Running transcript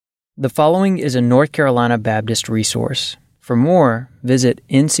The following is a North Carolina Baptist resource. For more, visit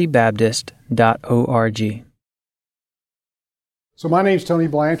ncbaptist.org. So my name's Tony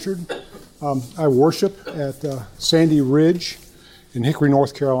Blanchard. I worship at Sandy Ridge in Hickory,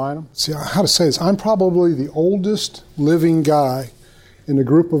 North Carolina. See, how to say this, I'm probably the oldest living guy in a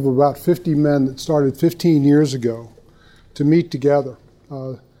group of about 50 men that started 15 years ago to meet together.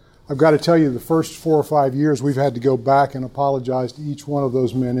 I've got to tell you, the first 4 or 5 years, we've had to go back and apologize to each one of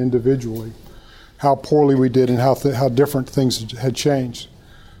those men individually, how poorly we did and how different things had changed.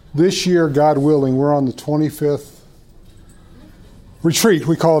 This year, God willing, we're on the 25th retreat.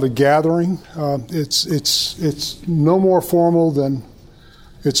 We call it a gathering. It's no more formal than,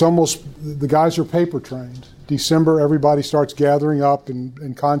 it's almost, the guys are paper trained. December, everybody starts gathering up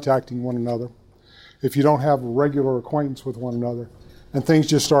and contacting one another if you don't have a regular acquaintance with one another. And things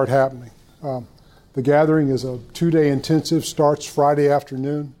just start happening. The gathering is a 2-day intensive, starts Friday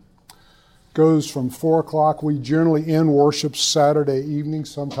afternoon, goes from 4 o'clock. We generally end worship Saturday evening,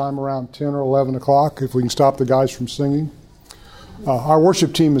 sometime around 10 or 11 o'clock, if we can stop the guys from singing. Our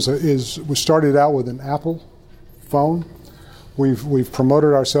worship team we started out with an Apple phone. We've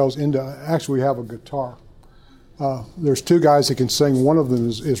promoted ourselves into, actually we have a guitar. There's 2 guys that can sing. One of them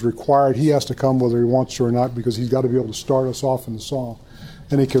is required. He has to come whether he wants to or not because he's got to be able to start us off in the song.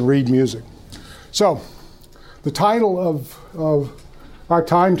 And he can read music. So, the title of our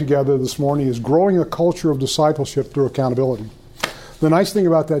time together this morning is Growing a Culture of Discipleship Through Accountability. The nice thing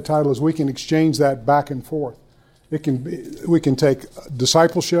about that title is we can exchange that back and forth. We can take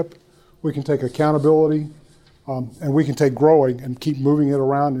discipleship, we can take accountability, and we can take growing and keep moving it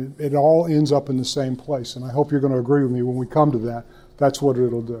around. It all ends up in the same place. And I hope you're going to agree with me when we come to that. That's what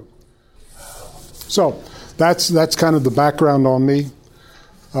it'll do. So that's kind of the background on me.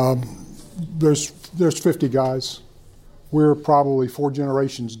 There's 50 guys. We're probably 4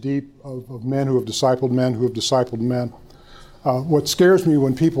 generations deep of men who have discipled men who have discipled men. What scares me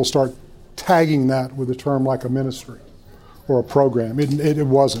when people start tagging that with a term like a ministry or a program. It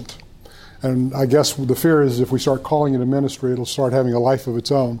wasn't. And I guess the fear is if we start calling it a ministry, it'll start having a life of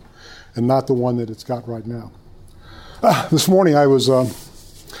its own and not the one that it's got right now. This morning my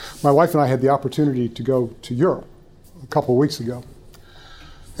wife and I had the opportunity to go to Europe a couple of weeks ago.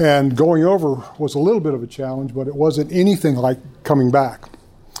 And going over was a little bit of a challenge, but it wasn't anything like coming back.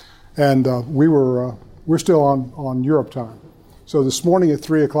 And we're still on Europe time. So this morning at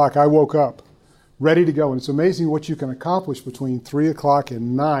 3 o'clock, I woke up ready to go. And it's amazing what you can accomplish between 3 o'clock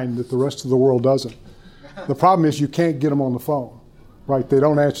and 9 that the rest of the world doesn't. The problem is you can't get them on the phone, right? They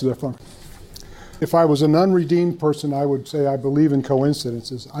don't answer their phone. If I was an unredeemed person, I would say I believe in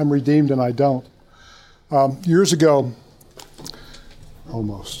coincidences. I'm redeemed and I don't. Years ago, I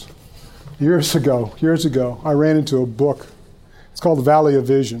ran into a book. It's called The Valley of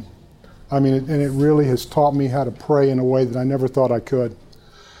Vision. I mean, and it really has taught me how to pray in a way that I never thought I could.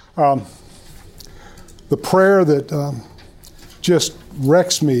 The prayer that just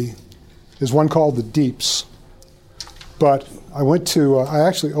wrecks me is one called the Deeps. But I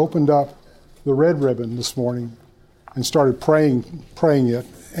actually opened up the Red Ribbon this morning and started praying it.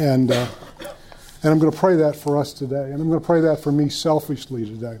 And I'm going to pray that for us today. And I'm going to pray that for me selfishly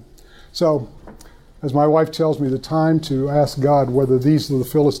today. So, as my wife tells me, the time to ask God whether these are the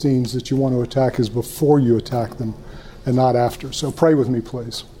Philistines that you want to attack is before you attack them and not after. So pray with me,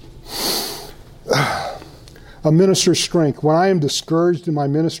 please. A minister's strength. When I am discouraged in my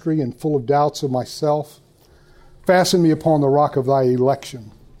ministry and full of doubts of myself, fasten me upon the rock of thy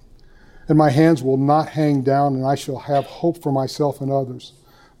election. And my hands will not hang down, and I shall have hope for myself and others.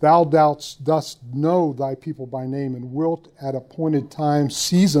 Thou dost know thy people by name, and wilt at appointed time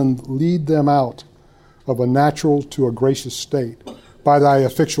seasoned lead them out of a natural to a gracious state by thy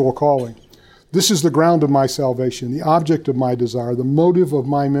effectual calling. This is the ground of my salvation, the object of my desire, the motive of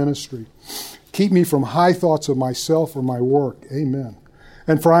my ministry. Keep me from high thoughts of myself or my work. Amen.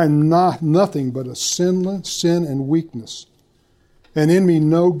 And for I am nothing but a sin and weakness. And in me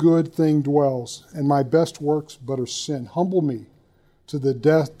no good thing dwells, and my best works but are sin. Humble me to the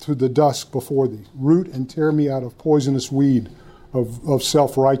dust before thee. Root and tear me out of poisonous weed of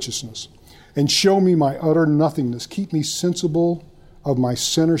self-righteousness. And show me my utter nothingness. Keep me sensible of my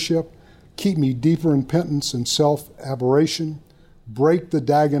sinnership. Keep me deeper in penitence and self-aberration. Break the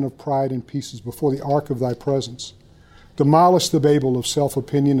dagon of pride in pieces before the ark of thy presence. Demolish the Babel of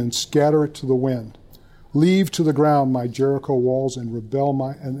self-opinion and scatter it to the wind. Leave to the ground my Jericho walls and a rebel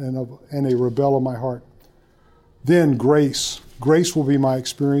of my heart. Then grace will be my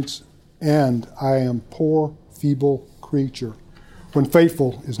experience, and I am poor, feeble creature. When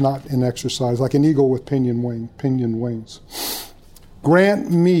faithful is not in exercise, like an eagle with pinion wings. Grant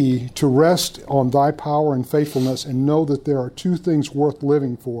me to rest on thy power and faithfulness and know that there are two things worth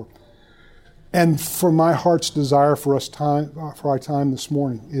living for. And for my heart's desire for our time this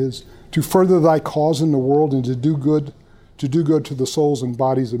morning is to further thy cause in the world and to do good to the souls and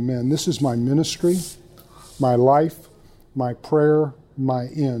bodies of men. This is my ministry, my life, my prayer, my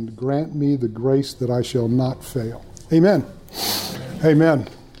end. Grant me the grace that I shall not fail. Amen. Amen.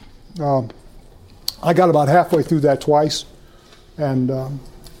 I got about halfway through that twice, and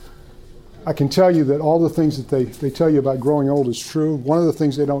I can tell you that all the things that they tell you about growing old is true. One of the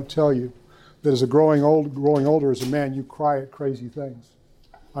things they don't tell you, that as a growing older as a man, you cry at crazy things.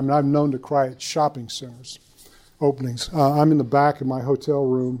 I mean, I'm known to cry at shopping centers openings. I'm in the back of my hotel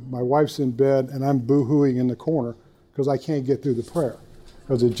room. My wife's in bed, and I'm boo-hooing in the corner because I can't get through the prayer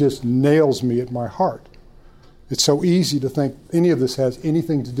because it just nails me at my heart. It's so easy to think any of this has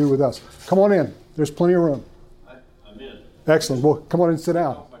anything to do with us. Come on in. There's plenty of room. I'm in. Excellent. Well, come on in and sit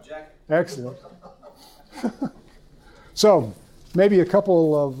down. My jacket. Excellent. So, maybe a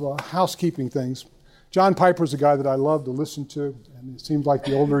couple of housekeeping things. John Piper's a guy that I love to listen to, and it seems like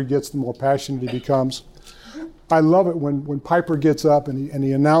the older he gets, the more passionate he becomes. I love it when Piper gets up and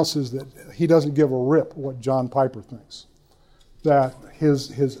he announces that he doesn't give a rip what John Piper thinks. That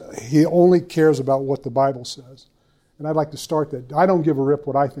he only cares about what the Bible says. And I'd like to start that. I don't give a rip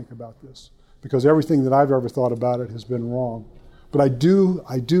what I think about this, because everything that I've ever thought about it has been wrong. But I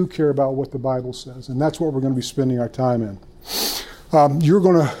do care about what the Bible says, and that's what we're going to be spending our time in. We're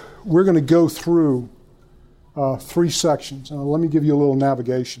going to go through 3 sections. Let me give you a little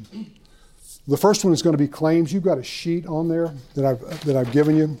navigation. The first one is going to be claims. You've got a sheet on there that I've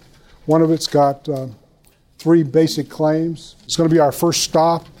given you. One of it's got 3 basic claims. It's going to be our first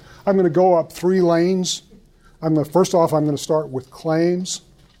stop. I'm going to go up 3 lanes. First off, I'm going to start with claims.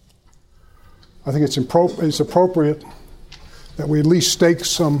 I think it's appropriate that we at least stake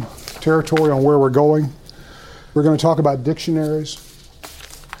some territory on where we're going. We're going to talk about dictionaries.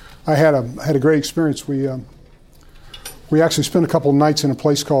 I had a great experience. We actually spent a couple of nights in a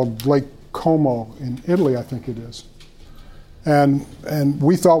place called Lake Como in Italy, I think it is. And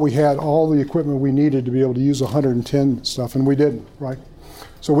we thought we had all the equipment we needed to be able to use 110 stuff, and we didn't, right?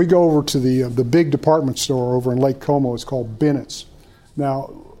 So we go over to the big department store over in Lake Como. It's called Bennett's.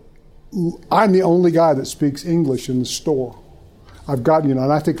 Now, I'm the only guy that speaks English in the store. I've got, and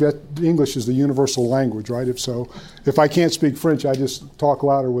I think that English is the universal language, right? If I can't speak French, I just talk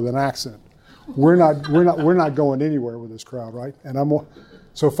louder with an accent. We're not going anywhere with this crowd, right?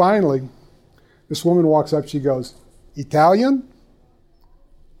 So finally, this woman walks up. She goes, "Italian,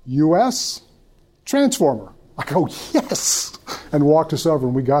 U.S., Transformer." I go, "Yes," and walked us over,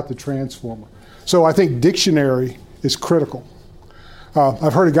 and we got the Transformer. So I think dictionary is critical.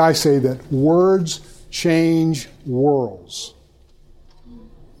 I've heard a guy say that words change worlds.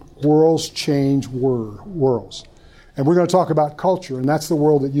 Worlds change worlds. And we're going to talk about culture, and that's the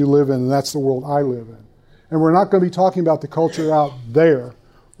world that you live in, and that's the world I live in. And we're not going to be talking about the culture out there.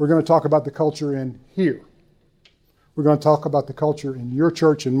 We're going to talk about the culture in here. We're going to talk about the culture in your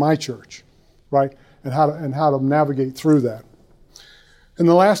church and my church, right? And how to navigate through that. And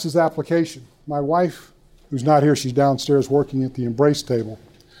the last is application. My wife, who's not here, she's downstairs working at the Embrace table,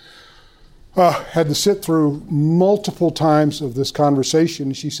 had to sit through multiple times of this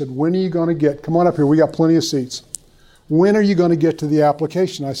conversation. She said, "When are you going to come on up here, we got plenty of seats. When are you going to get to the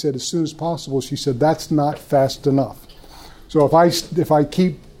application?" I said, "As soon as possible." She said, "That's not fast enough." So if I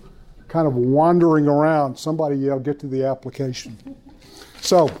keep kind of wandering around, somebody yell, "Get to the application."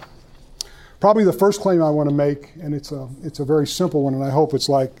 So probably the first claim I want to make, and it's a very simple one, and I hope it's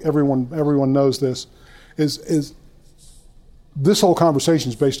like everyone knows this, is this whole conversation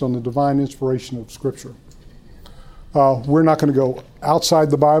is based on the divine inspiration of Scripture. We're not going to go outside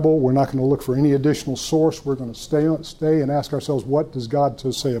the Bible. We're not going to look for any additional source. We're going to stay and ask ourselves, what does God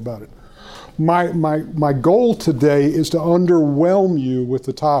say about it? My goal today is to underwhelm you with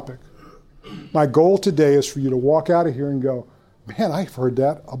the topic. My goal today is for you to walk out of here and go, "Man, I've heard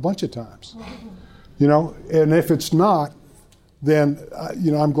that a bunch of times." And if it's not, then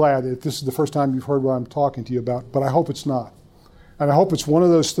I'm glad that this is the first time you've heard what I'm talking to you about, but I hope it's not. And I hope it's one of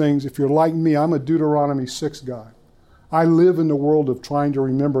those things, if you're like me, I'm a Deuteronomy 6 guy. I live in the world of trying to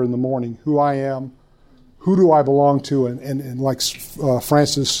remember in the morning who I am, who do I belong to, and like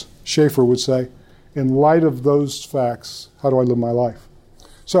Francis Schaeffer would say, in light of those facts, how do I live my life?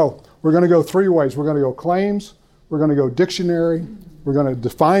 So we're going to go 3 ways. We're going to go claims, we're going to go dictionary, we're going to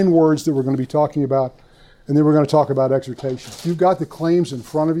define words that we're going to be talking about, and then we're going to talk about exhortation. You've got the claims in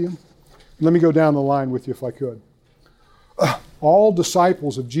front of you. Let me go down the line with you if I could. All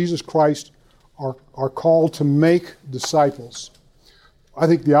disciples of Jesus Christ are called to make disciples. I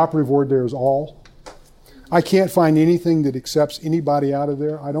think the operative word there is all. I can't find anything that accepts anybody out of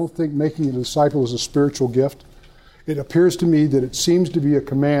there. I don't think making a disciple is a spiritual gift. It appears to me that it seems to be a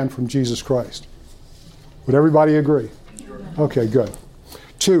command from Jesus Christ. Would everybody agree? Okay, good.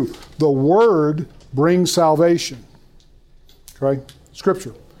 2, the Word brings salvation. Okay?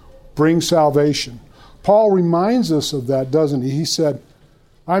 Scripture brings salvation. Paul reminds us of that, doesn't he? He said,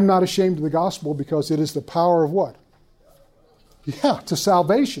 I'm not ashamed of the gospel because it is the power of what? Yeah, to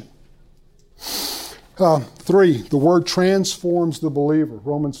salvation. 3, the Word transforms the believer.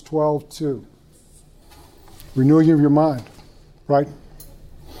 Romans 12:2. Renewing of your mind, right?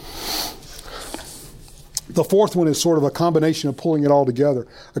 The 4th one is sort of a combination of pulling it all together.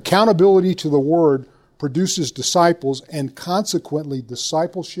 Accountability to the Word produces disciples and consequently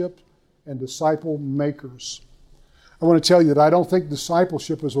discipleship and disciple makers. I want to tell you that I don't think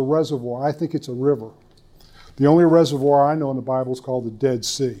discipleship is a reservoir. I think it's a river. The only reservoir I know in the Bible is called the Dead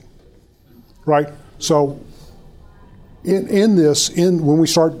Sea. Right? So when we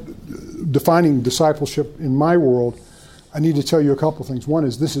start defining discipleship in my world, I need to tell you a couple things. One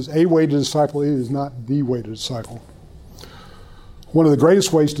is this is a way to disciple. It is not the way to disciple. One of the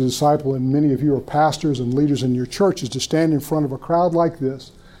greatest ways to disciple, and many of you are pastors and leaders in your church, is to stand in front of a crowd like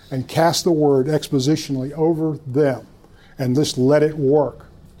this and cast the word expositionally over them and just let it work.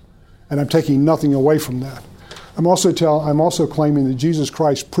 And I'm taking nothing away from that. I'm also claiming that Jesus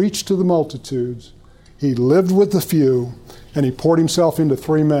Christ preached to the multitudes, he lived with the few, and he poured himself into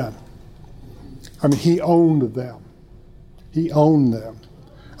 3 men. I mean, he owned them. He owned them.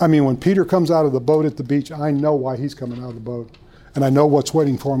 I mean, when Peter comes out of the boat at the beach, I know why he's coming out of the boat. And I know what's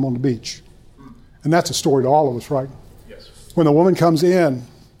waiting for him on the beach. And that's a story to all of us, right? Yes. When the woman comes in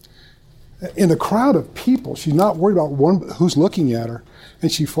the crowd of people, she's not worried about who's looking at her.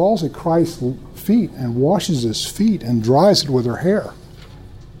 And she falls at Christ's feet and washes his feet and dries it with her hair.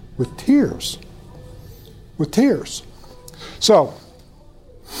 With tears. With tears. So,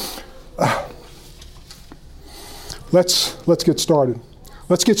 let's get started.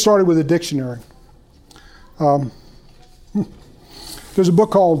 Let's get started with a dictionary. There's a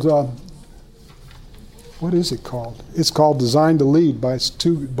book called, what is it called? It's called Designed to Lead by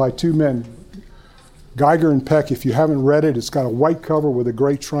two men, Geiger and Peck. If you haven't read it, it's got a white cover with a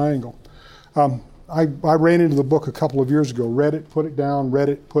gray triangle. I ran into the book a couple of years ago, read it, put it down, read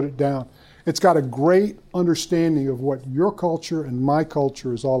it, put it down. It's got a great understanding of what your culture and my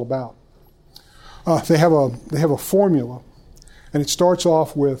culture is all about. They have a formula, and it starts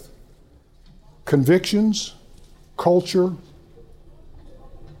off with convictions, culture,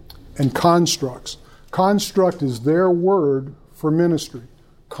 and constructs. Construct is their word for ministry.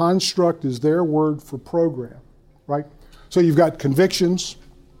 Construct is their word for program, right? So you've got convictions,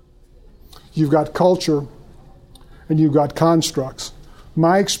 you've got culture, and you've got constructs.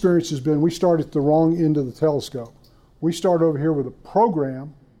 My experience has been we start at the wrong end of the telescope. We start over here with a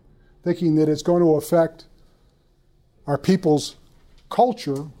program thinking that it's going to affect our people's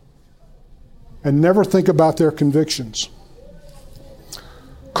culture and never think about their convictions.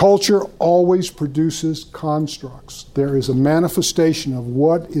 Culture always produces constructs. There is a manifestation of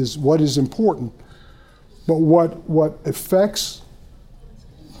what is important, but what affects,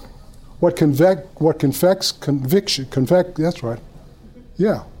 that's right.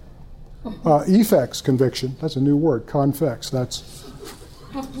 Yeah. Effects conviction, that's a new word, convex, that's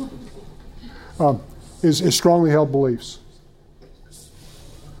is strongly held beliefs.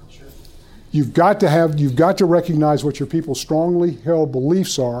 You've got to recognize what your people's strongly held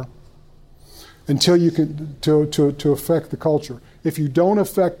beliefs are until you can to affect the culture. If you don't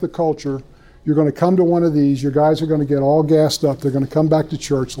affect the culture, you're going to come to one of these, your guys are going to get all gassed up, they're going to come back to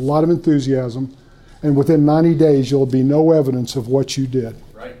church, a lot of enthusiasm, and within 90 days there'll be no evidence of what you did.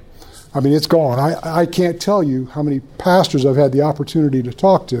 Right. I mean, it's gone. I can't tell you how many pastors I've had the opportunity to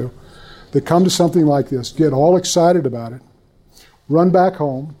talk to that come to something like this, get all excited about it, run back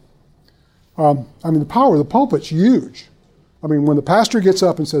home. The power of the pulpit's huge. I mean, when the pastor gets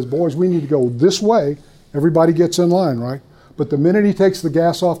up and says, boys, we need to go this way, everybody gets in line, right? But the minute he takes the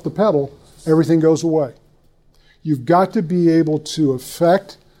gas off the pedal, everything goes away. You've got to be able to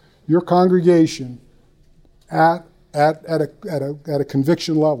affect your congregation at a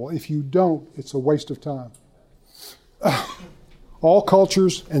conviction level. If you don't, it's a waste of time. All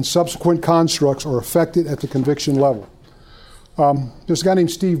cultures and subsequent constructs are affected at the conviction level. There's a guy named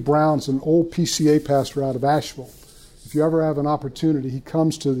Steve Brown, an old PCA pastor out of Asheville. If you ever have an opportunity, he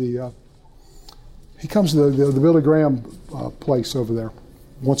comes to the Billy Graham place over there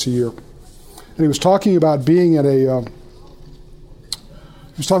once a year. And he was talking about being at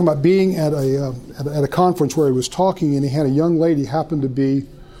was talking about being at a conference where he was talking, and he had a young lady happened to be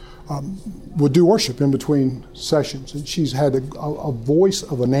would do worship in between sessions, and she's had a voice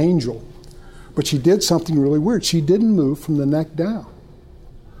of an angel, but she did something really weird. She didn't move from the neck down,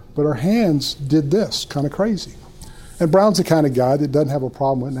 but her hands did this, kind of crazy. And Brown's the kind of guy that doesn't have a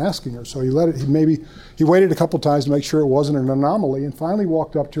problem with asking her, so he waited a couple times to make sure it wasn't an anomaly, and finally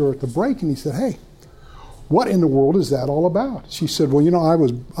walked up to her at the break, and he said, "Hey, what in the world is that all about?" She said, "Well,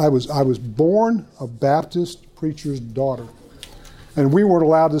 I was born a Baptist preacher's daughter, and we weren't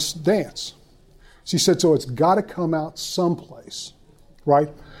allowed to dance." She said, "So it's got to come out someplace, right?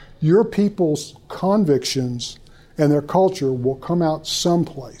 Your people's convictions and their culture will come out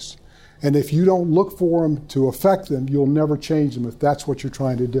someplace. And if you don't look for them to affect them, you'll never change them if that's what you're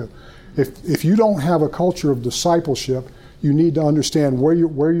trying to do. If you don't have a culture of discipleship, you need to understand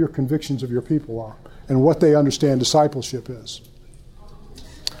where your convictions of your people are and what they understand discipleship is."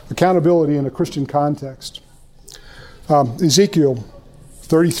 Accountability in a Christian context. Ezekiel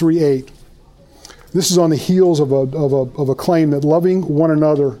 33:8. This is on the heels of a claim that loving one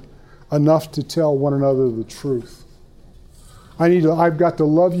another enough to tell one another the truth. I've got to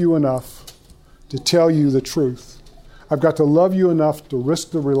love you enough to tell you the truth. I've got to love you enough to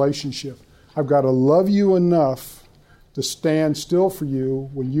risk the relationship. I've got to love you enough to stand still for you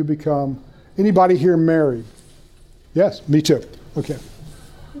when you become... Anybody here married? Yes, me too. Okay.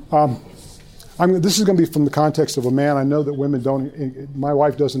 This is going to be from the context of a man. I know that women don't... My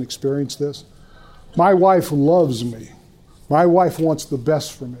wife doesn't experience this. My wife loves me. My wife wants the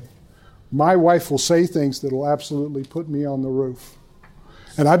best for me. My wife will say things that will absolutely put me on the roof.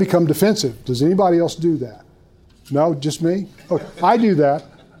 And I become defensive. Does anybody else do that? No, just me? Oh, I do that,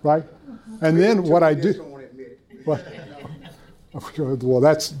 right? And then what I do... Well,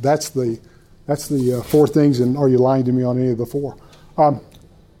 that's the 4 things, and are you lying to me on any of the 4?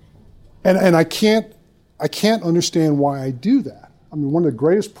 And I can't understand why I do that. I mean, one of the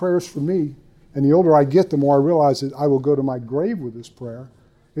greatest prayers for me, and the older I get, the more I realize that I will go to my grave with this prayer,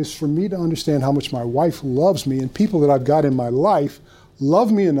 is for me to understand how much my wife loves me, and people that I've got in my life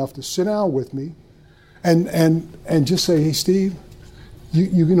love me enough to sit down with me and just say, "Hey, Steve,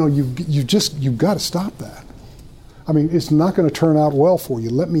 you've got to stop that. I mean, it's not going to turn out well for you.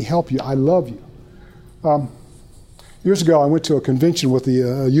 Let me help you. I love you." Years ago, I went to a convention with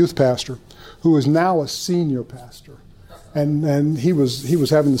the youth pastor, who is now a senior pastor, and he was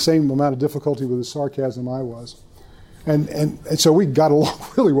having the same amount of difficulty with his sarcasm I was. And so we got along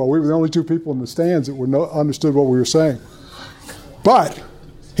really well. We were the only 2 people in the stands that understood what we were saying. But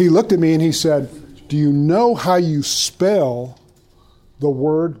he looked at me and he said, "Do you know how you spell the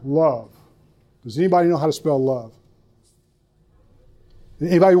word love?" Does anybody know how to spell love?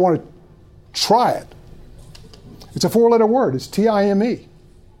 Anybody want to try it? It's a 4-letter word. It's T-I-M-E.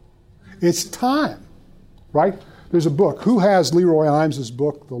 It's time, right? There's a book. Who has Leroy Eimes'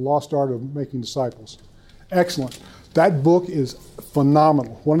 book, The Lost Art of Making Disciples? Excellent. That book is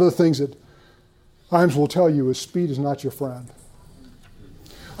phenomenal. One of the things that Eimes will tell you is speed is not your friend.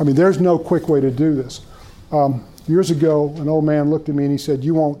 I mean, there's no quick way to do this. Years ago, an old man looked at me and he said,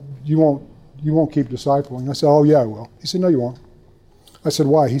 you won't keep discipling." I said, "Oh yeah, I will." He said, "No, you won't." I said,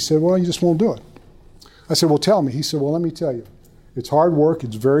 "Why?" He said, "Well, you just won't do it." I said, "Well, tell me." He said, "Well, let me tell you. It's hard work,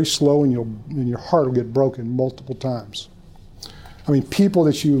 it's very slow, and your heart will get broken multiple times. I mean, people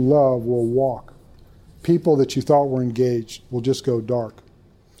that you love will walk. People that you thought were engaged will just go dark."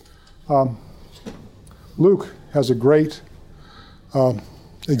 Luke has a great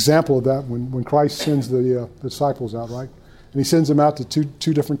example of that when Christ sends the disciples out, right? And he sends them out to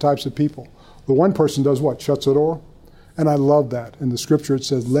two different types of people. The one person does what? Shuts the door. And I love that. In the scripture it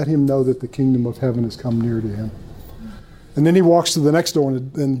says, "Let him know that the kingdom of heaven has come near to him." And then he walks to the next door,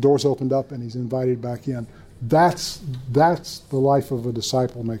 and the door's opened up, and he's invited back in. That's the life of a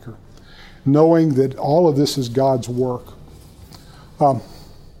disciple maker, knowing that all of this is God's work.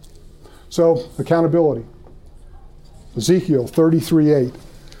 So, accountability. Ezekiel 33:8.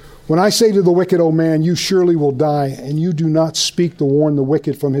 "When I say to the wicked, O man, you surely will die, and you do not speak to warn the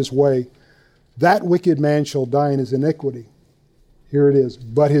wicked from his way, that wicked man shall die in his iniquity." Here it is.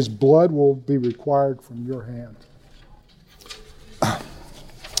 "But his blood will be required from your hand."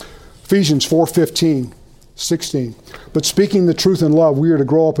 Ephesians 4:15, 16. "But speaking the truth in love, we are to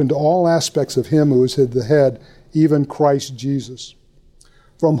grow up into all aspects of him who is the head, even Christ Jesus,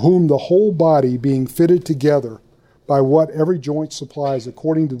 from whom the whole body, being fitted together by what every joint supplies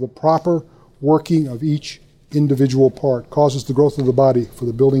according to the proper working of each individual part, causes the growth of the body for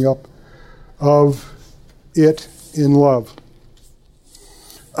the building up of it in love."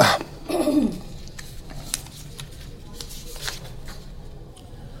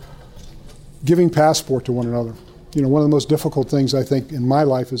 giving passport to one another. One of the most difficult things I think in my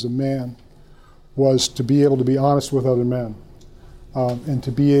life as a man was to be able to be honest with other men, and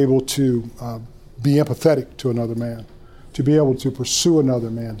to be able to be empathetic to another man, to be able to pursue another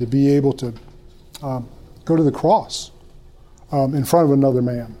man, to be able to go to the cross in front of another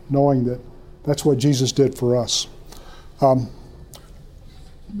man, knowing that that's what Jesus did for us.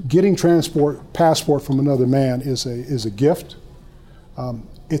 Getting passport from another man is a gift.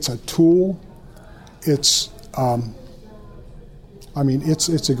 It's a tool. It's the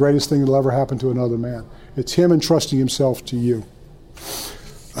greatest thing that'll ever happen to another man. It's him entrusting himself to you.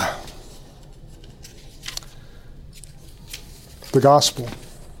 The gospel.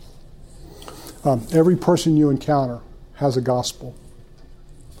 Every person you encounter has a gospel.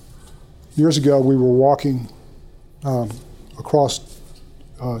 Years ago, we were walking across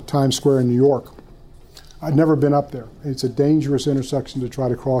Times Square in New York. I'd never been up there. It's a dangerous intersection to try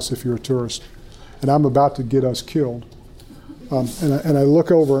to cross if you're a tourist. And I'm about to get us killed. And I look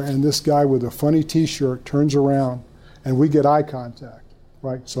over, and this guy with a funny T-shirt turns around, and we get eye contact,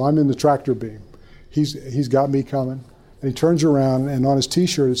 right? So I'm in the tractor beam. He's got me coming. And he turns around, and on his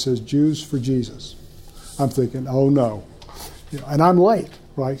T-shirt it says, "Jews for Jesus." I'm thinking, oh no. And I'm late,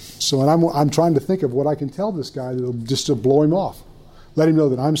 right? So I'm trying to think of what I can tell this guy just to blow him off. Let him know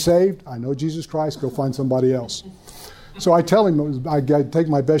that I'm saved, I know Jesus Christ, go find somebody else. So I tell him, I take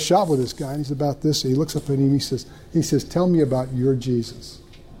my best shot with this guy, and he's about this. He looks up at him, he says, "Tell me about your Jesus."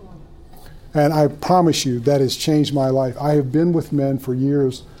 And I promise you, that has changed my life. I have been with men for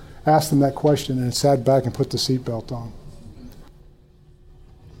years, asked them that question, and sat back and put the seatbelt on.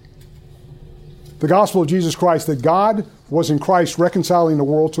 The gospel of Jesus Christ, that God was in Christ reconciling the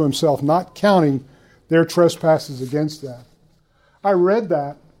world to himself, not counting their trespasses against that. I read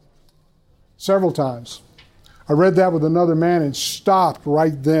that several times. I read that with another man and stopped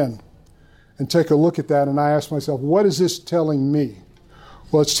right then and take a look at that, and I asked myself, what is this telling me?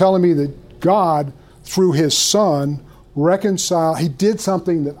 Well, it's telling me that God, through his Son, reconciled. He did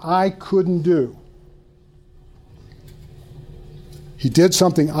something that I couldn't do. He did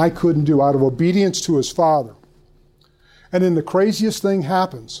something I couldn't do out of obedience to his Father. And then the craziest thing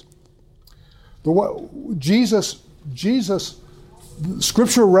happens.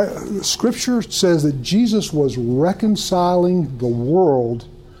 Scripture says that Jesus was reconciling the world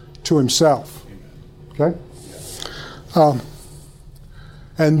to himself. Okay?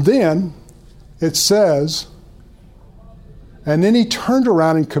 And then it says, and then he turned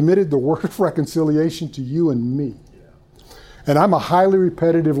around and committed the word of reconciliation to you and me. And I'm a highly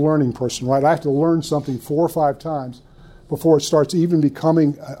repetitive learning person, right? I have to learn something 4 or 5 times before it starts even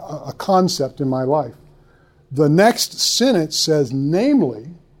becoming a concept in my life. The next sentence says, namely,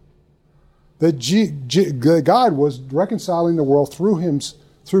 that God was reconciling the world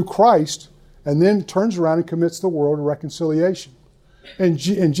through Christ, and then turns around and commits the world to reconciliation. And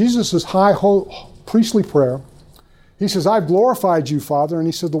in Jesus' high priestly prayer, he says, "I've glorified you, Father." And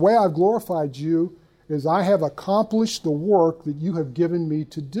he said, the way I've glorified you is I have accomplished the work that you have given me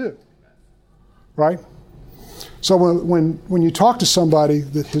to do. Right? So when you talk to somebody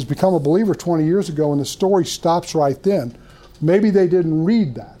that has become a believer 20 years ago and the story stops right then, maybe they didn't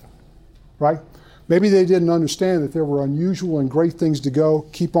read that. Right? Maybe they didn't understand that there were unusual and great things to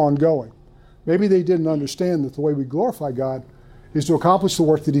keep on going. Maybe they didn't understand that the way we glorify God is to accomplish the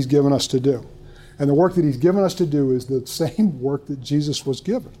work that he's given us to do. And the work that he's given us to do is the same work that Jesus was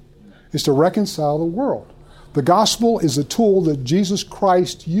given, is to reconcile the world. The gospel is a tool that Jesus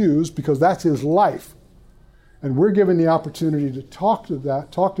Christ used because that's his life. And we're given the opportunity to talk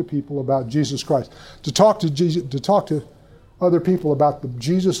to people about Jesus Christ, to talk to other people about the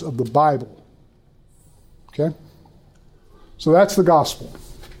Jesus of the Bible. Okay? So that's the gospel.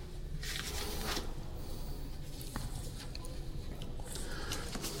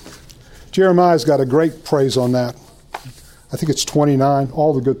 Jeremiah's got a great praise on that. I think it's 29.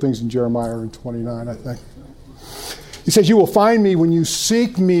 All the good things in Jeremiah are in 29, I think. He says, "You will find me when you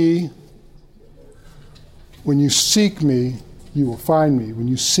seek me. When you seek me, you will find me. When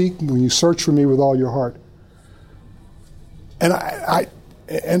you search for me with all your heart." And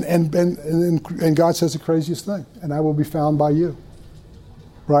and God says the craziest thing, "And I will be found by you."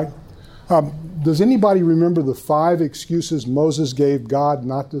 Right? Does anybody remember the 5 excuses Moses gave God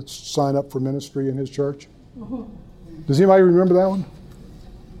not to sign up for ministry in his church? Does anybody remember that one?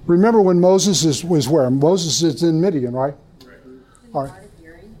 Remember when Moses was where? Moses is in Midian, right? All right.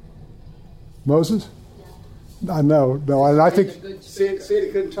 Moses? I know. No, and I think Said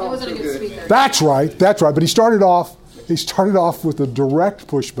he couldn't talk so good. That's right. But he started off with a direct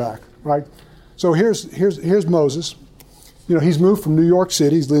pushback, right? So here's Moses. He's moved from New York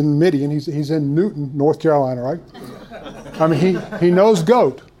City. He's in Midian. He's in Newton, North Carolina, right? I mean, he knows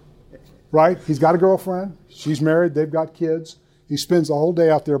goat, right? He's got a girlfriend. She's married. They've got kids. He spends the whole day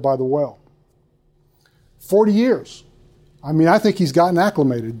out there by the well. 40 years. I mean, I think he's gotten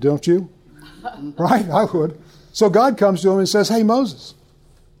acclimated, don't you? Right? I would. So God comes to him and says, hey, Moses,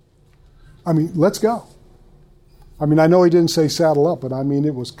 let's go. I know he didn't say saddle up, but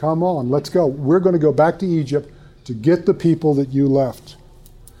it was, come on, let's go. We're going to go back to Egypt to get the people that you left.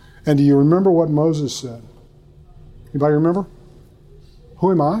 And do you remember what Moses said? Anybody remember?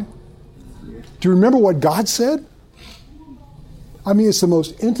 Who am I? Do you remember what God said? It's the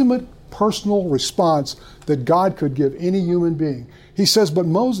most intimate, personal response that God could give any human being. He says, but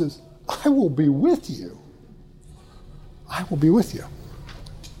Moses, I will be with you. I will be with you.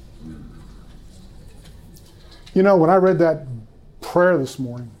 When I read that prayer this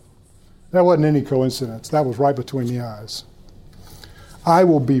morning, that wasn't any coincidence. That was right between the eyes. I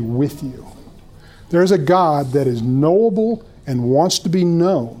will be with you. There's a God that is knowable and wants to be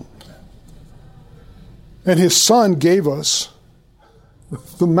known. And his Son gave us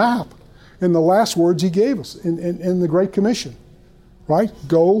the map in the last words he gave us in the Great Commission. Right?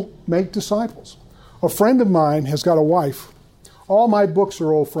 Go make disciples. A friend of mine has got a wife. All my books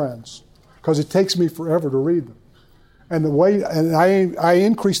are old friends because it takes me forever to read them. And I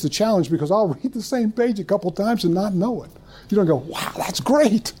increase the challenge because I'll read the same page a couple times and not know it. You don't go, wow, that's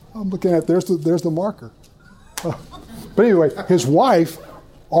great. I'm looking at there's the marker. But anyway, his wife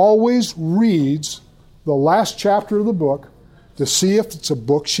always reads the last chapter of the book to see if it's a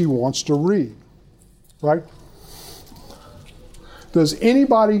book she wants to read. Right? Does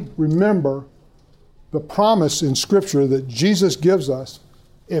anybody remember the promise in Scripture that Jesus gives us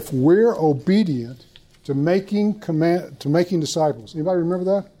if we're obedient to making disciples? Anybody remember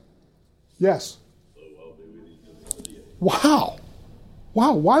that? Yes. Wow.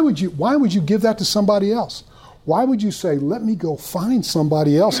 Why would you give that to somebody else? Why would you say, let me go find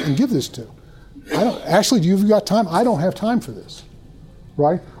somebody else and give this to? Actually, you've got time? I don't have time for this.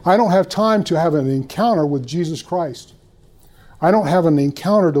 Right? I don't have time to have an encounter with Jesus Christ. I don't have an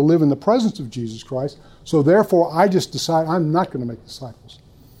encounter to live in the presence of Jesus Christ. So therefore, I just decide I'm not going to make disciples.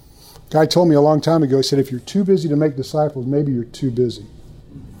 A guy told me a long time ago, he said, if you're too busy to make disciples, maybe you're too busy.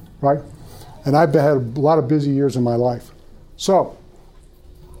 Right? And I've had a lot of busy years in my life. So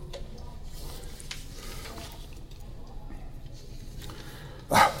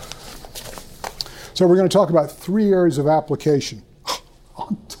we're going to talk about 3 areas of application.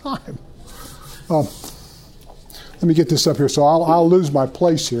 On time. Let me get this up here. So I'll lose my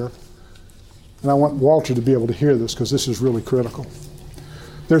place here. And I want Walter to be able to hear this because this is really critical.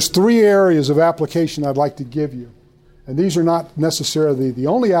 There's 3 areas of application I'd like to give you. And these are not necessarily the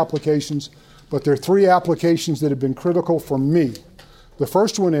only applications, but they're 3 applications that have been critical for me. The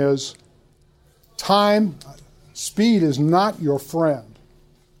first one is speed is not your friend.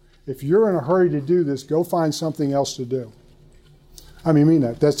 If you're in a hurry to do this, go find something else to do. I mean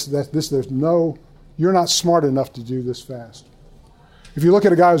that. You're not smart enough to do this fast. If you look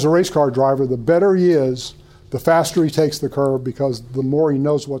at a guy who's a race car driver, the better he is, the faster he takes the curve because the more he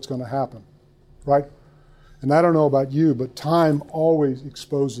knows what's going to happen. Right? And I don't know about you, but time always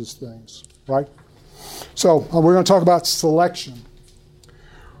exposes things. Right? So we're going to talk about selection.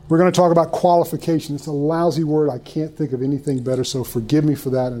 We're going to talk about qualification. It's a lousy word. I can't think of anything better, so forgive me for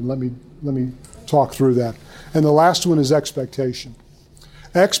that and let me talk through that. And the last one is expectation.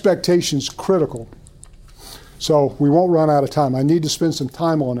 Expectation's critical. So we won't run out of time. I need to spend some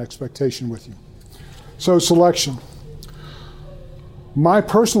time on expectation with you. So selection. My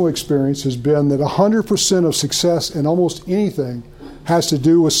personal experience has been that 100% of success in almost anything has to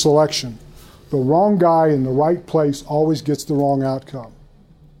do with selection. The wrong guy in the right place always gets the wrong outcome.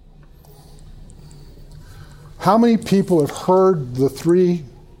 How many people have heard the 3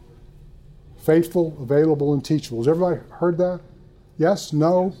 faithful, available, and teachable? Has everybody heard that? Yes?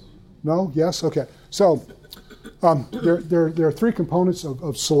 No? No? Yes? Okay. So there are 3 components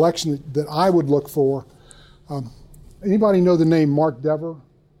of selection that I would look for. Anybody know the name Mark Dever?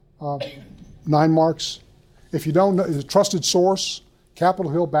 9 Marks? If you don't know, it's a trusted source,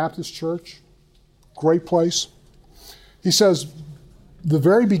 Capitol Hill Baptist Church, great place. He says, the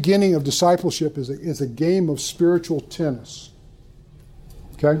very beginning of discipleship is a game of spiritual tennis.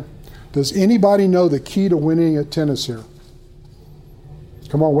 Okay? Does anybody know the key to winning at tennis here?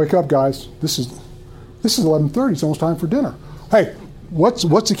 Come on, wake up, guys. This is 11:30. It's almost time for dinner. Hey, what's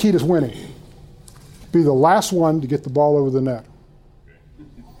the key to winning? Be the last one to get the ball over the net.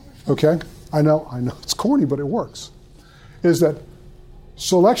 Okay? I know it's corny, but it works. Is that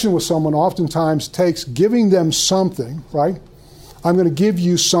Selection with someone oftentimes takes giving them something, right? I'm going to give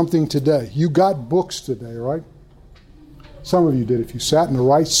you something today. You got books today, right? Some of you did if you sat in the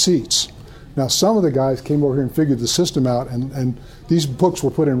right seats. Now, some of the guys came over here and figured the system out, and these books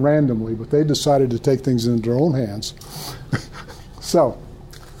were put in randomly, but they decided to take things into their own hands. So,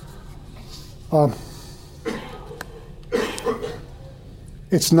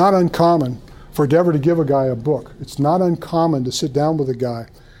 it's not uncommon for Deborah to give a guy a book. It's not uncommon to sit down with a guy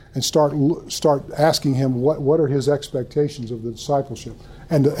and start asking him what are his expectations of the discipleship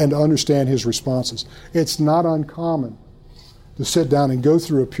and to understand his responses. It's not uncommon to sit down and go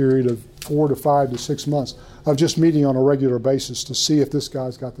through a period of 4 to 5 to 6 months of just meeting on a regular basis to see if this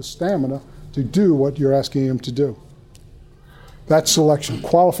guy's got the stamina to do what you're asking him to do. That's selection.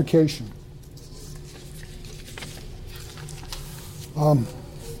 Qualification.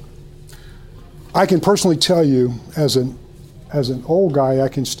 I can personally tell you, as an old guy, I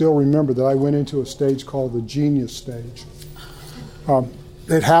can still remember that I went into a stage called the genius stage.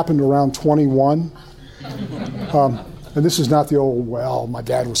 It happened around 21. And this is not the old, well, my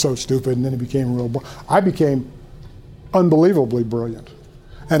dad was so stupid and then he became real. I became unbelievably brilliant.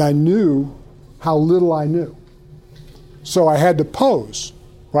 And I knew how little I knew. So I had to pose,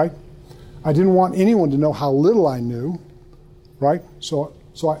 right? I didn't want anyone to know how little I knew, right? So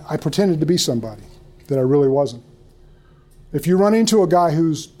I pretended to be somebody that I really wasn't. If you run into a guy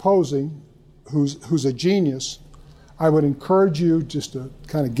who's posing, who's a genius, I would encourage you just to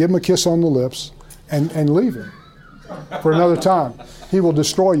kind of give him a kiss on the lips and leave him for another time. He will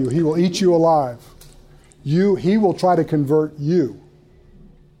destroy you. He will eat you alive. He will try to convert you.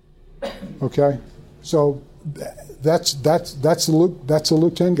 Okay? So that's the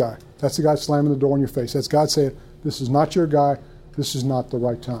Luke 10 guy. That's the guy slamming the door in your face. That's God saying, this is not your guy. This is not the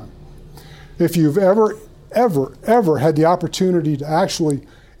right time. If you've ever had the opportunity to actually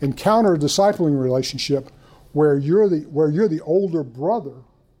encounter a discipling relationship where you're the older brother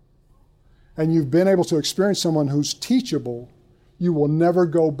and you've been able to experience someone who's teachable, you will never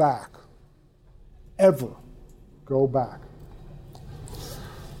go back. Ever go back.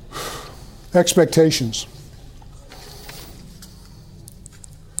 Expectations.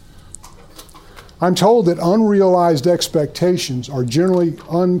 I'm told that unrealized expectations are generally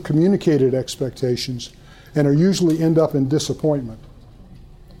uncommunicated expectations and are usually end up in disappointment.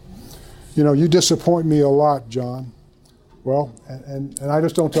 You know, you disappoint me a lot, John. Well, and I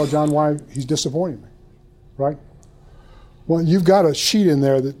just don't tell John why he's disappointing me, right? Well, you've got a sheet in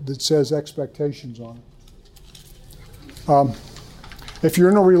there that says expectations on it. If you're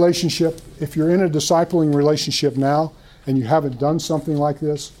in a relationship, if you're in a discipling relationship now and you haven't done something like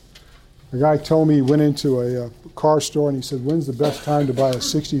this, a guy told me he went into a car store and he said, when's the best time to buy a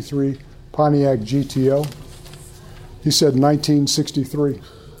 63 Pontiac GTO? He said 1963.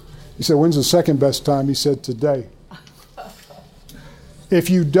 He said, when's the second best time? He said, today. If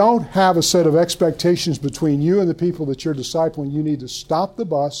you don't have a set of expectations between you and the people that you're discipling, you need to stop the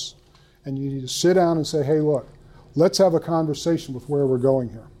bus and you need to sit down and say, hey, look, let's have a conversation with where we're going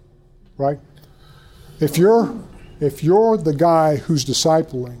here, right? If you're the guy who's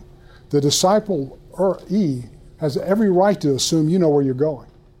discipling, the disciplee has every right to assume you know where you're going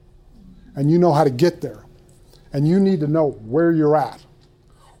and you know how to get there and you need to know where you're at.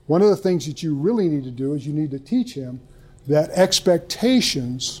 One of the things that you really need to do is you need to teach him that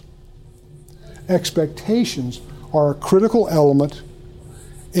expectations are a critical element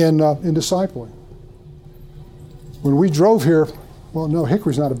in discipling. When we drove here, well, no,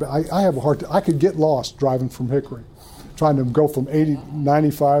 Hickory's not a bad. I have a hard time. I could get lost driving from Hickory, trying to go from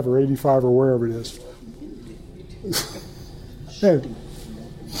 95 or 85 or wherever it is. Hey.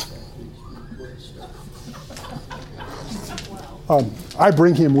 I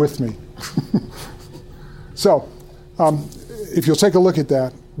bring him with me. So, if you'll take a look at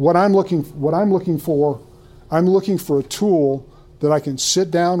that, I'm looking for a tool that I can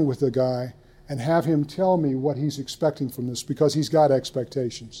sit down with a guy and have him tell me what he's expecting from this because he's got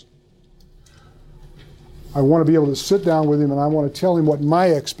expectations. I want to be able to sit down with him and I want to tell him what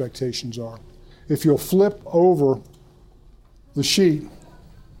my expectations are. If you'll flip over the sheet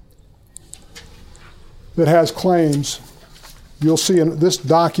that has claims, you'll see this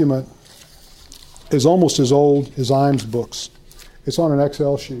document is almost as old as Imes' books. It's on an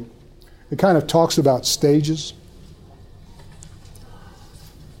Excel sheet. It kind of talks about stages.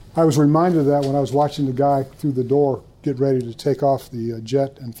 I was reminded of that when I was watching the guy through the door get ready to take off the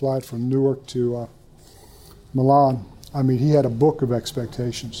jet and fly it from Newark to Milan. I mean, he had a book of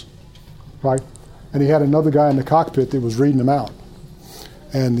expectations, right? And he had another guy in the cockpit that was reading them out.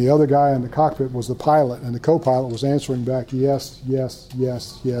 And the other guy in the cockpit was the pilot, and the co-pilot was answering back, yes, yes,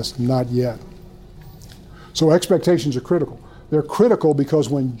 yes, yes, not yet. So expectations are critical. They're critical because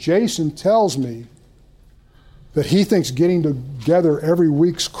when Jason tells me that he thinks getting together every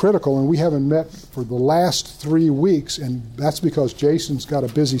week's critical, and we haven't met for the last 3 weeks, and that's because Jason's got a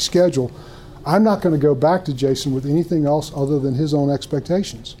busy schedule, I'm not going to go back to Jason with anything else other than his own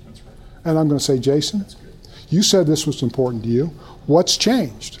expectations. That's right. And I'm going to say, Jason, you said this was important to you. What's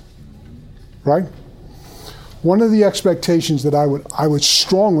changed? Right? One of the expectations that I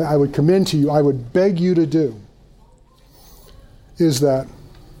would commend to you, I would beg you to do, is that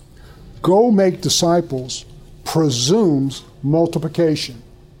go make disciples presumes multiplication.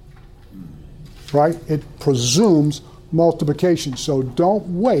 Right? It presumes multiplication. So don't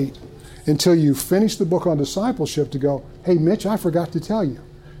wait until you finish the book on discipleship to go, hey, Mitch, I forgot to tell you.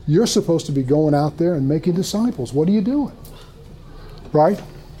 You're supposed to be going out there and making disciples. What are you doing? Right?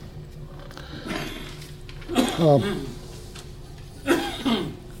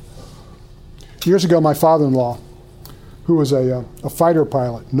 Years ago, my father-in-law, who was a fighter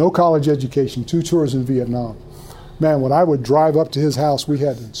pilot, no college education, 2 tours in Vietnam. Man, when I would drive up to his house, we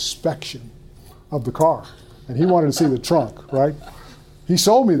had an inspection of the car. And he wanted to see the trunk, right? He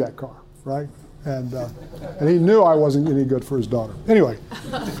sold me that car, right? And he knew I wasn't any good for his daughter. Anyway,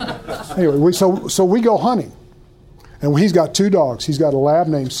 so we go hunting. And he's got 2 dogs. He's got a lab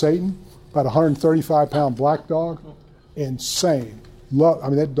named Satan, about a 135-pound black dog. Insane.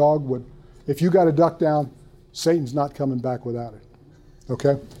 That dog would, if you got a duck down, Satan's not coming back without it.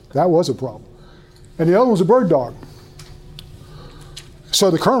 Okay? That was a problem. And the other one was a bird dog.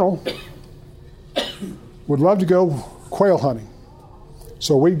 So the colonel would love to go quail hunting.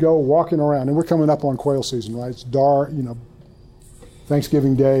 So we'd go walking around, and we're coming up on quail season, right? It's dark,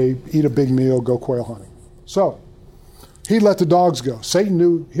 Thanksgiving Day, eat a big meal, go quail hunting. So he'd let the dogs go. Satan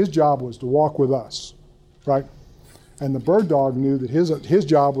knew his job was to walk with us, right? And the bird dog knew that his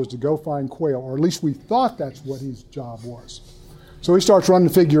job was to go find quail, or at least we thought that's what his job was. So he starts running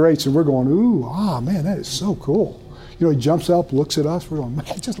figure eights, and we're going, man, that is so cool. He jumps up, looks at us, we're going,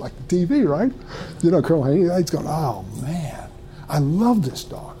 man, just like the TV, right? Colonel Haney, he's going, oh, man. I love this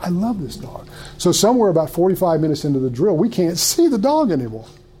dog. I love this dog. So somewhere about 45 minutes into the drill, we can't see the dog anymore,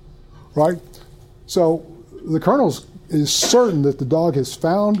 right? So the colonel is certain that the dog has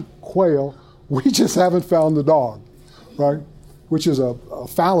found quail. We just haven't found the dog, right? Which is a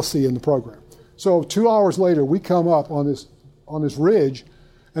fallacy in the program. So 2 hours later, we come up on this ridge,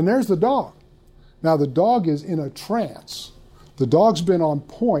 and there's the dog. Now, the dog is in a trance. The dog's been on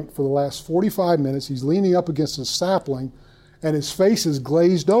point for the last 45 minutes. He's leaning up against a sapling, and his face is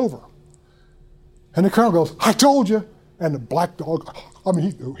glazed over. And the colonel goes, I told you. And the black dog,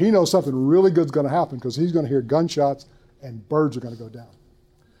 he knows something really good's going to happen because he's going to hear gunshots and birds are going to go down.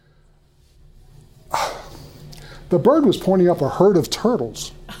 The bird was pointing up a herd of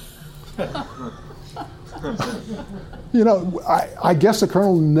turtles. I guess the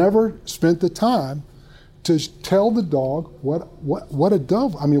colonel never spent the time to tell the dog what a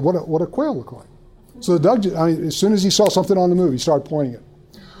dove, what a quail looked like. So the dog, as soon as he saw something on the move, he started pointing it.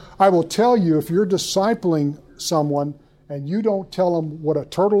 I will tell you, if you're discipling someone and you don't tell them what a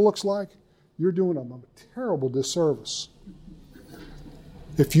turtle looks like, you're doing them a terrible disservice.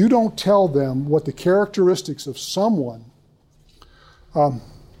 If you don't tell them what the characteristics of someone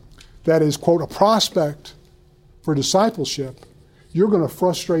that is, quote, a prospect for discipleship, you're going to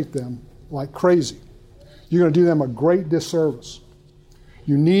frustrate them like crazy. You're going to do them a great disservice.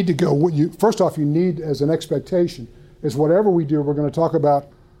 You need to go, first off, you need as an expectation is whatever we do, we're going to talk about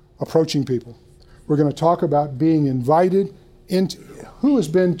approaching people. We're going to talk about being invited into, who has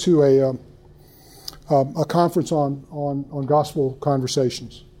been to a conference on gospel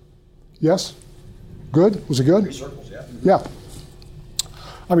conversations? Yes? Good? Was it good? 3 circles, yeah. Yeah.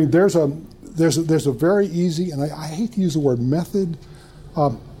 There's a very easy, and I hate to use the word method,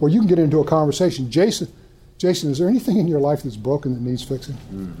 where you can get into a conversation. Jason, is there anything in your life that's broken that needs fixing?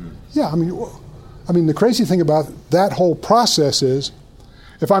 Mm-hmm. Yeah, the crazy thing about that whole process is,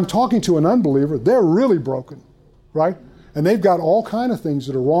 if I'm talking to an unbeliever, they're really broken, right? And they've got all kind of things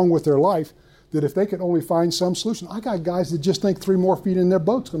that are wrong with their life that if they could only find some solution. I got guys that just think 3 more feet in their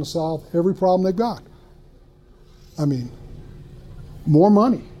boat's going to solve every problem they've got. More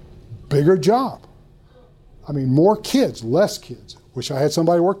money, bigger job. More kids, less kids. Wish I had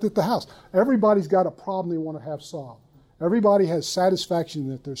somebody worked at the house. Everybody's got a problem they want to have solved. Everybody has satisfaction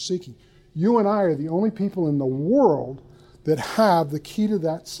that they're seeking. You and I are the only people in the world that have the key to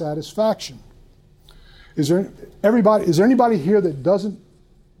that satisfaction. Is there anybody here that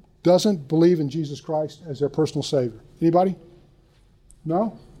doesn't believe in Jesus Christ as their personal Savior? Anybody?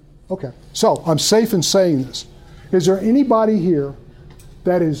 No? Okay. So I'm safe in saying this. Is there anybody here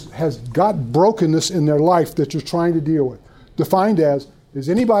that has got brokenness in their life that you're trying to deal with? Defined as, is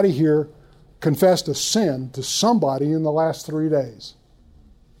anybody here confessed a sin to somebody in the last 3 days?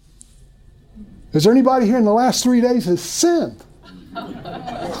 Is there anybody here in the last 3 days has sinned?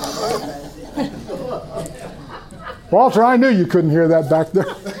 Walter, I knew you couldn't hear that back there.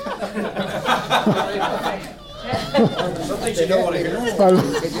 They don't want to hear.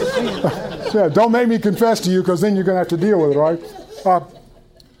 Yeah, don't make me confess to you, because then you're going to have to deal with it, right?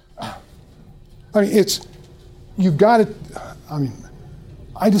 You've got to,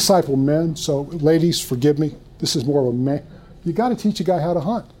 I disciple men, so ladies, forgive me. This is more of a man. You've got to teach a guy how to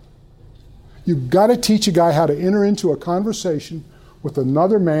hunt. You've got to teach a guy how to enter into a conversation with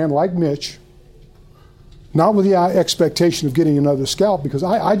another man like Mitch, not with the expectation of getting another scalp, because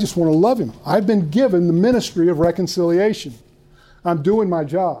I just want to love him. I've been given the ministry of reconciliation. I'm doing my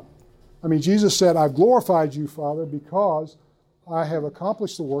job. Jesus said, I've glorified you, Father, because I have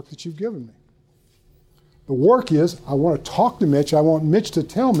accomplished the work that you've given me. The work is, I want to talk to Mitch. I want Mitch to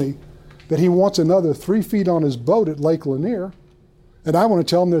tell me that he wants another 3 feet on his boat at Lake Lanier. And I want to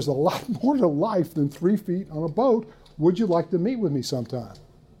tell him there's a lot more to life than 3 feet on a boat. Would you like to meet with me sometime?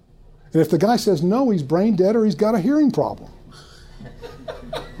 And if the guy says no, he's brain dead or he's got a hearing problem.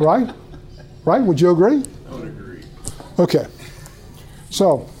 Right? Right? Would you agree? I would agree. Okay.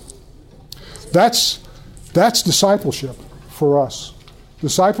 So, that's discipleship for us.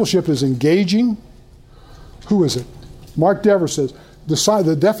 Discipleship is engaging. Who is it? Mark Dever says,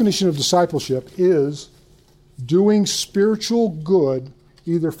 the definition of discipleship is doing spiritual good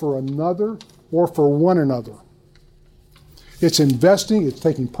either for another or for one another. It's investing, it's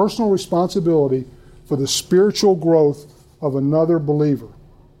taking personal responsibility for the spiritual growth of another believer.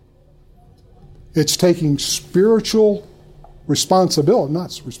 It's taking spiritual responsibility,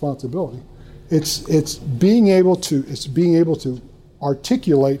 not responsibility. It's being able to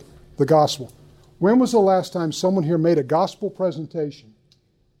articulate the gospel. When was the last time someone here made a gospel presentation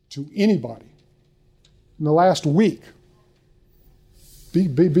to anybody? In the last week.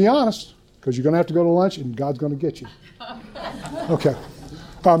 Be honest, because you're going to have to go to lunch and God's going to get you. Okay.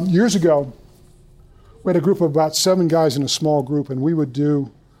 Years ago, we had a group of about 7 guys in a small group, and we would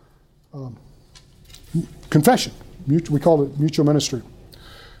do confession. We called it mutual ministry.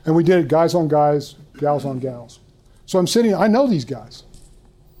 And we did it guys on guys, gals on gals. So I'm sitting, I know these guys.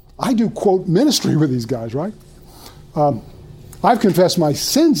 I do, quote, ministry with these guys, right? I've confessed my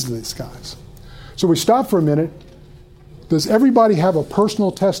sins to these guys. So we stop for a minute. Does everybody have a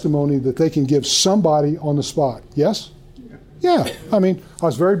personal testimony that they can give somebody on the spot? Yes? Yeah. I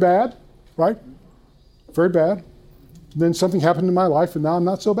was very bad, right? Very bad. Then something happened in my life, and now I'm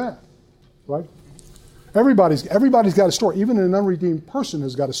not so bad, right? Everybody's got a story. Even an unredeemed person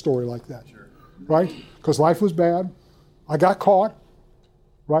has got a story like that, right? Because life was bad. I got caught,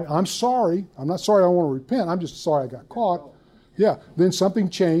 right? I'm sorry. I'm not sorry I want to repent. I'm just sorry I got caught. Yeah. Then something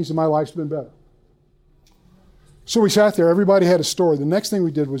changed, and my life's been better. So we sat there. Everybody had a story. The next thing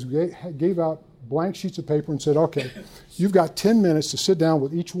we did was we gave out blank sheets of paper and said, okay, you've got 10 minutes to sit down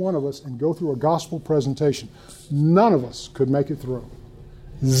with each one of us and go through a gospel presentation. None of us could make it through.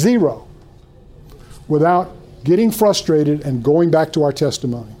 0. Without getting frustrated and going back to our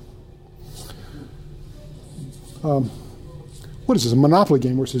testimony. What is this, a Monopoly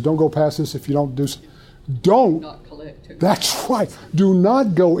game where it says, don't go past this if you don't do so. Don't. Not collect. That's right. Do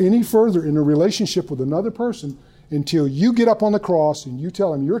not go any further in a relationship with another person until you get up on the cross and you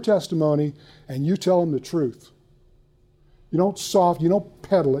tell him your testimony and you tell him the truth. You don't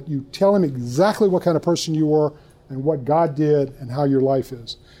peddle it. You tell him exactly what kind of person you were and what God did and how your life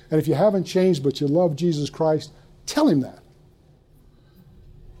is. And if you haven't changed but you love Jesus Christ, tell him that.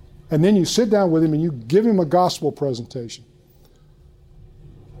 And then you sit down with him and you give him a gospel presentation.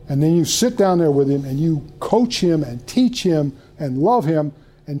 And then you sit down there with him and you coach him and teach him and love him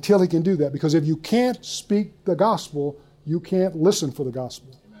until he can do that. Because if you can't speak the gospel, you can't listen for the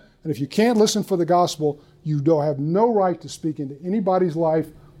gospel. Amen. And if you can't listen for the gospel, you don't have no right to speak into anybody's life,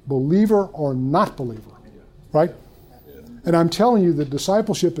 believer or not believer. Right? And I'm telling you that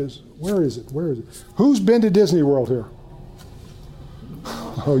discipleship is, where is it? Where is it? Who's been to Disney World here?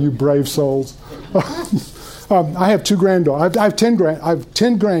 Oh, you brave souls. I have 2 granddaughters. I have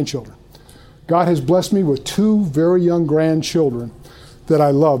 10 grandchildren. God has blessed me with 2 very young grandchildren that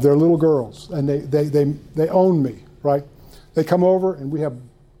I love. They're little girls, and they own me, right? They come over, and we have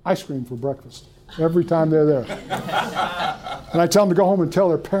ice cream for breakfast every time they're there. And I tell them to go home and tell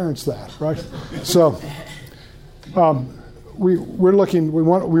their parents that, right? So we're looking. We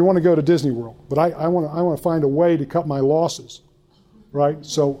want to go to Disney World, but I want to find a way to cut my losses. right?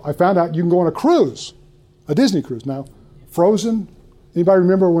 So I found out you can go on a cruise, a Disney cruise. Now, Frozen, anybody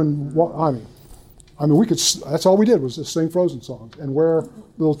remember when, I mean, we could, that's all we did was just sing Frozen songs and wear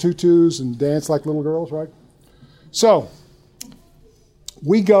little tutus and dance like little girls, right? So,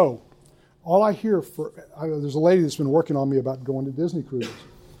 we go. All I hear there's a lady that's been working on me about going to Disney cruises.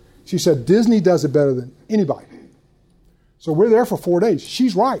 She said, Disney does it better than anybody. So we're there for 4 days.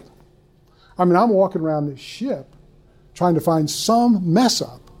 She's right. I mean, I'm walking around this ship trying to find some mess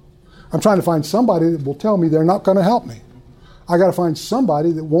up. I'm trying to find somebody that will tell me they're not going to help me. I got to find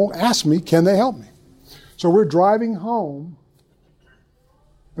somebody that won't ask me, can they help me? So we're driving home,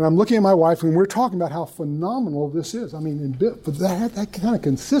 and I'm looking at my wife, and we're talking about how phenomenal this is. I mean, for that kind of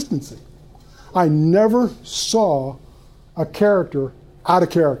consistency. I never saw a character out of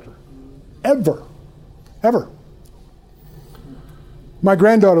character. Ever. Ever. My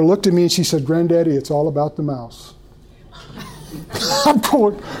granddaughter looked at me and she said, Granddaddy, it's all about the mouse. I'm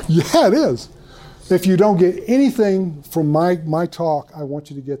going, yeah, it is. If you don't get anything from my talk, I want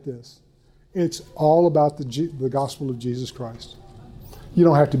you to get this. It's all about the gospel of Jesus Christ. You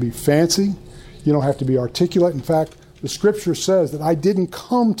don't have to be fancy. You don't have to be articulate. In fact, the scripture says that I didn't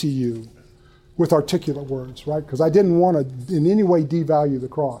come to you with articulate words, right? Because I didn't want to in any way devalue the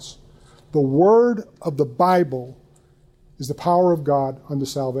cross. The word of the Bible is the power of God unto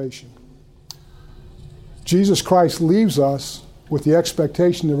salvation. Jesus Christ leaves us with the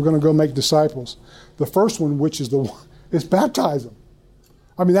expectation that we're going to go make disciples. The first one, which is baptize them.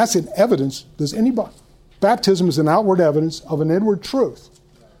 I mean, that's an evidence. Baptism is an outward evidence of an inward truth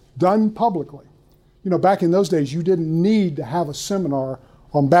done publicly. You know, back in those days, you didn't need to have a seminar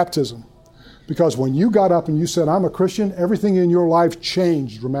on baptism. Because when you got up and you said, I'm a Christian, everything in your life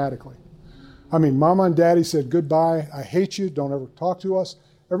changed dramatically. I mean, Mama and Daddy said, goodbye, I hate you, don't ever talk to us.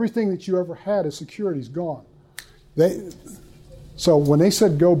 Everything that you ever had as security is gone. So when they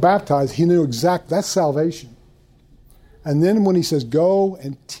said go baptize, he knew that's salvation. And then when he says go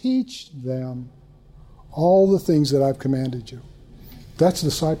and teach them all the things that I've commanded you, that's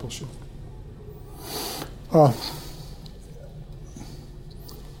discipleship. I've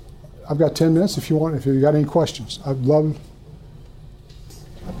got 10 minutes if you got any questions. I'd love.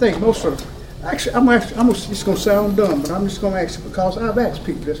 I think most of them. Actually, I'm just going to sound dumb, but I'm just going to ask because I've asked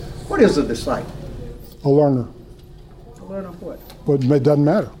people this. What is a disciple? A learner. A learner of what? But it doesn't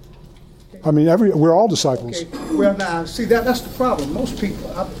matter. Okay. I mean, we're all disciples. Okay. Well, now, see, that's the problem. Most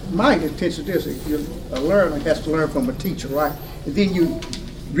people, my intention is a learner has to learn from a teacher, right? And then you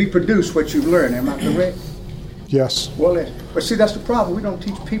reproduce what you've learned. Am I correct? Yes. Well, but see, that's the problem. We don't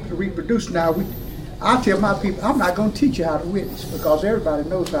teach people to reproduce. Now, I tell my people, I'm not going to teach you how to witness because everybody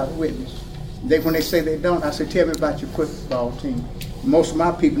knows how to witness. When they say they don't, I say, tell me about your football team. Most of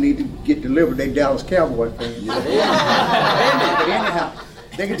my people need to get delivered. They Dallas Cowboy fans. But anyhow,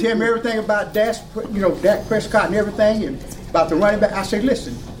 they can tell me everything about Dak Prescott and everything, and about the running back. I say,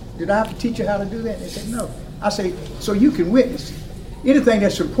 listen, did I have to teach you how to do that? They said, no. I say, so you can witness. Anything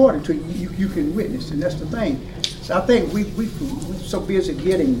that's important to you, you can witness, and that's the thing. So I think we're so busy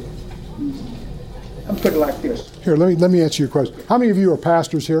getting. I'm putting it like this. Here, let me answer your question. How many of you are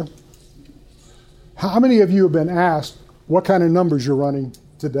pastors here? How many of you have been asked what kind of numbers you're running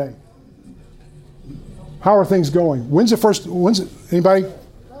today? How are things going? Anybody?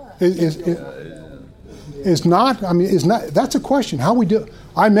 Is not, that's a question. How we do,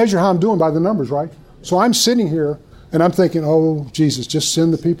 I measure how I'm doing by the numbers, right? So I'm sitting here and I'm thinking, oh, Jesus, just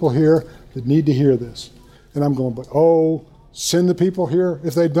send the people here that need to hear this. And I'm going, but send the people here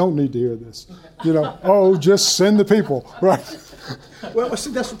if they don't need to hear this. Just send the people, right? Well,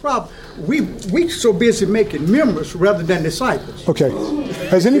 see, that's the problem. We so busy making members rather than disciples. Okay.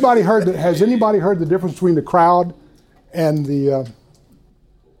 Has anybody heard the difference between the crowd and the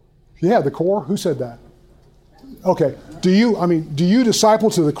core? Who said that? Okay. Do you disciple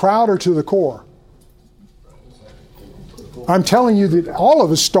to the crowd or to the core? I'm telling you that all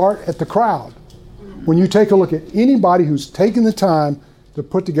of us start at the crowd. When you take a look at anybody who's taken the time to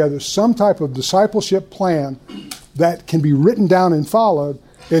put together some type of discipleship plan that can be written down and followed,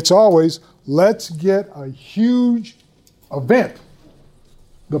 it's always, let's get a huge event.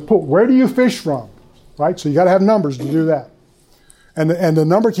 Where do you fish from? Right? So you got to have numbers to do that. And the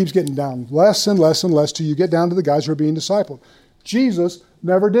number keeps getting down less and less and less till you get down to the guys who are being discipled. Jesus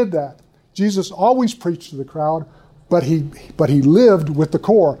never did that. Jesus always preached to the crowd, but he lived with the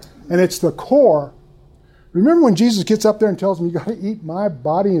core. And it's the core. Remember when Jesus gets up there and tells them, you got to eat my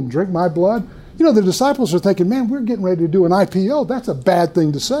body and drink my blood? The disciples are thinking, man, we're getting ready to do an IPO. That's a bad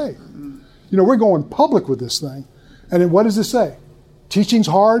thing to say. We're going public with this thing. And then what does it say? Teaching's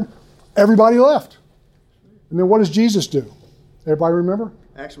hard. Everybody left. And then what does Jesus do? Everybody remember?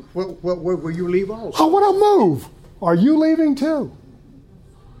 Actually, where will you leave also? I want to move. Are you leaving too?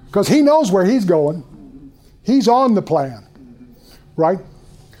 Because he knows where he's going. He's on the plan, right?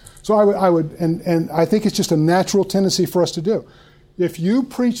 So I would, and I think it's just a natural tendency for us to do. If you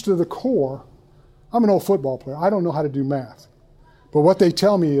preach to the core, I'm an old football player. I don't know how to do math. But what they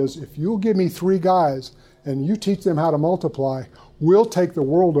tell me is, if you'll give me 3 guys and you teach them how to multiply, we'll take the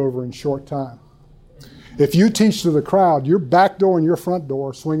world over in short time. If you teach to the crowd, your back door and your front door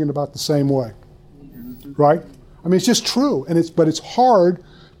are swinging about the same way, right? I mean, it's just true, but it's hard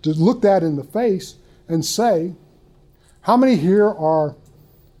to look that in the face and say, how many here are,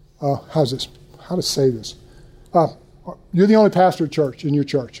 how to say this? You're the only pastor at church, in your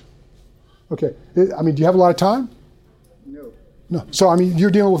church. Okay, I mean, do you have a lot of time? No. So, I mean,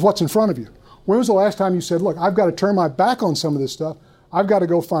 you're dealing with what's in front of you. When was the last time you said, look, I've got to turn my back on some of this stuff. I've got to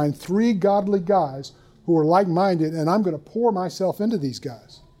go find 3 godly guys who are like-minded, and I'm going to pour myself into these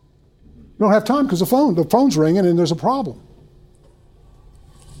guys. You don't have time because the phone's ringing and there's a problem.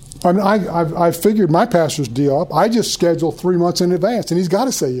 I mean, I've figured my pastor's deal up. I just schedule 3 months in advance, and he's got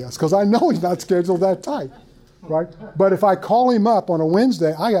to say yes because I know he's not scheduled that tight, right? But if I call him up on a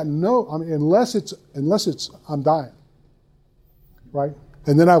Wednesday, unless I'm dying, right?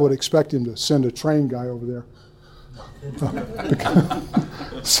 And then I would expect him to send a train guy over there.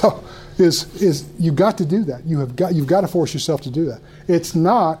 So you've got to do that. You've got to force yourself to do that. It's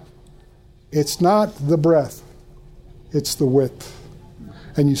not the breadth, it's the width.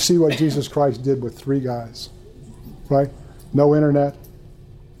 And you see what Jesus Christ did with 3 guys, right? No internet,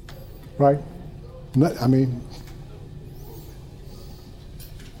 right?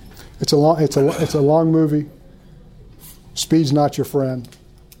 It's a long movie. Speed's not your friend,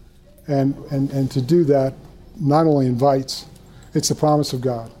 and to do that not only invites, it's the promise of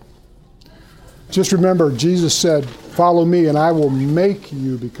God. Just remember, Jesus said, "Follow me, and I will make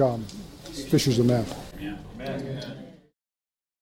you become fishers of men."